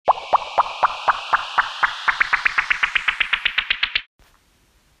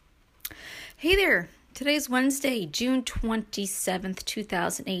Hey there! Today's Wednesday, June 27th,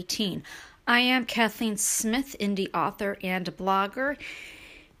 2018. I am Kathleen Smith, indie author and blogger,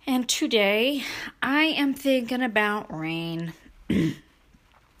 and today I am thinking about rain.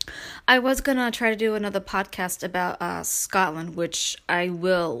 I was going to try to do another podcast about Scotland, which I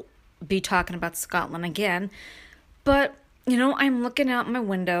will be talking about Scotland again, but, I'm looking out my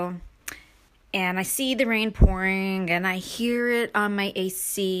window, and I see the rain pouring, and I hear it on my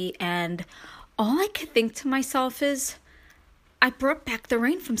AC, and all I could think to myself is, I brought back the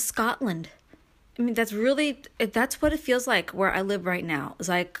rain from Scotland. I mean, that's what it feels like where I live right now. It's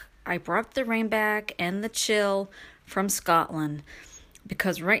like I brought the rain back and the chill from Scotland.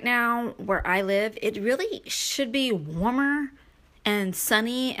 Because right now, where I live, it really should be warmer and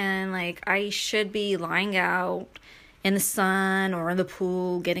sunny, and I should be lying out in the sun or in the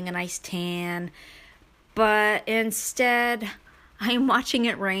pool getting a nice tan. But instead, I'm watching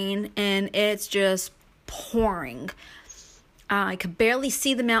it rain, and it's just pouring. I could barely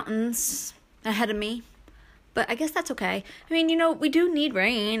see the mountains ahead of me, but I guess that's okay. I mean, we do need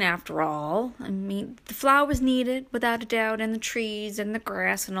rain after all. I mean, the flowers need it, without a doubt, and the trees and the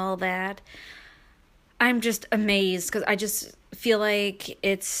grass and all that. I'm just amazed because I just feel like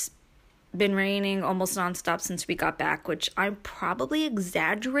it's been raining almost nonstop since we got back, which I'm probably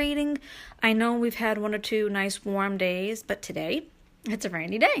exaggerating. I know we've had 1 or 2 nice warm days, but today it's a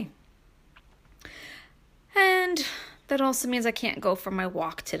rainy day. And that also means I can't go for my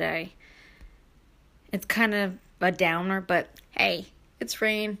walk today. It's kind of a downer, but hey, it's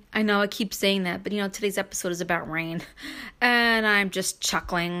rain. I know I keep saying that, but today's episode is about rain. And I'm just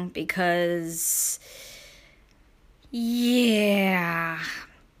chuckling because, yeah,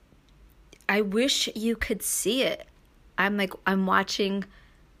 I wish you could see it. I'm watching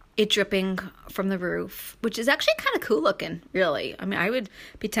it dripping from the roof, which is actually kind of cool looking, really. I mean, I would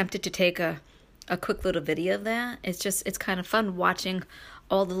be tempted to take a quick little video of that. It's kind of fun watching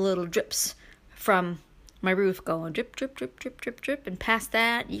all the little drips from my roof going drip, drip, drip, drip, drip, drip. And past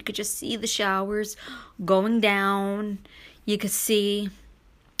that, you could just see the showers going down. You could see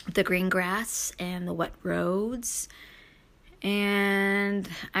the green grass and the wet roads. And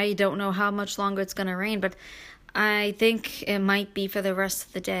I don't know how much longer it's going to rain, but I think it might be for the rest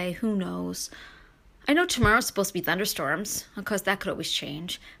of the day. Who knows? I know tomorrow's supposed to be thunderstorms, because that could always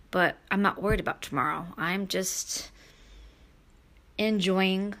change, but I'm not worried about tomorrow. I'm just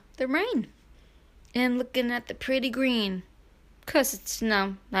enjoying the rain and looking at the pretty green, because it's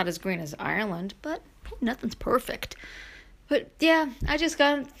not as green as Ireland, but nothing's perfect. But yeah, I just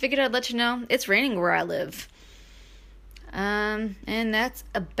figured I'd let you know it's raining where I live. And that's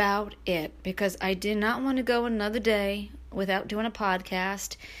about it, because I did not want to go another day without doing a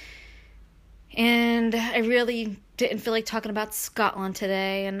podcast. And I really didn't feel like talking about Scotland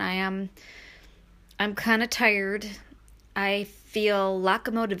today, and I'm kind of tired. I feel lack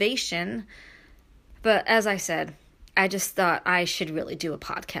of motivation, but as I said, I just thought I should really do a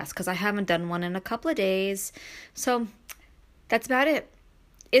podcast because I haven't done one in a couple of days. So that's about it.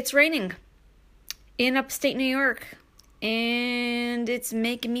 It's raining in upstate New York, and it's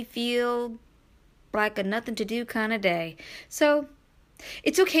making me feel like a nothing to do kind of day. So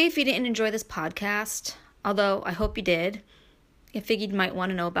it's okay if you didn't enjoy this podcast, although I hope you did. I figured you might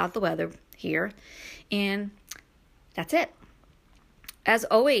want to know about the weather here. And that's it. As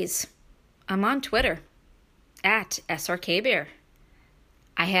always, I'm on Twitter at SRKBear.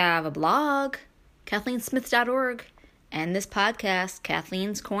 I have a blog, KathleenSmith.org, and this podcast,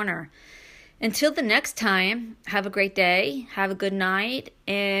 Kathleen's Corner. Until the next time, have a great day, have a good night,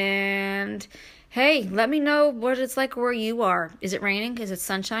 and hey, let me know what it's like where you are. Is it raining? Is it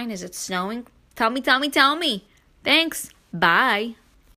sunshine? Is it snowing? Tell me. Thanks. Bye.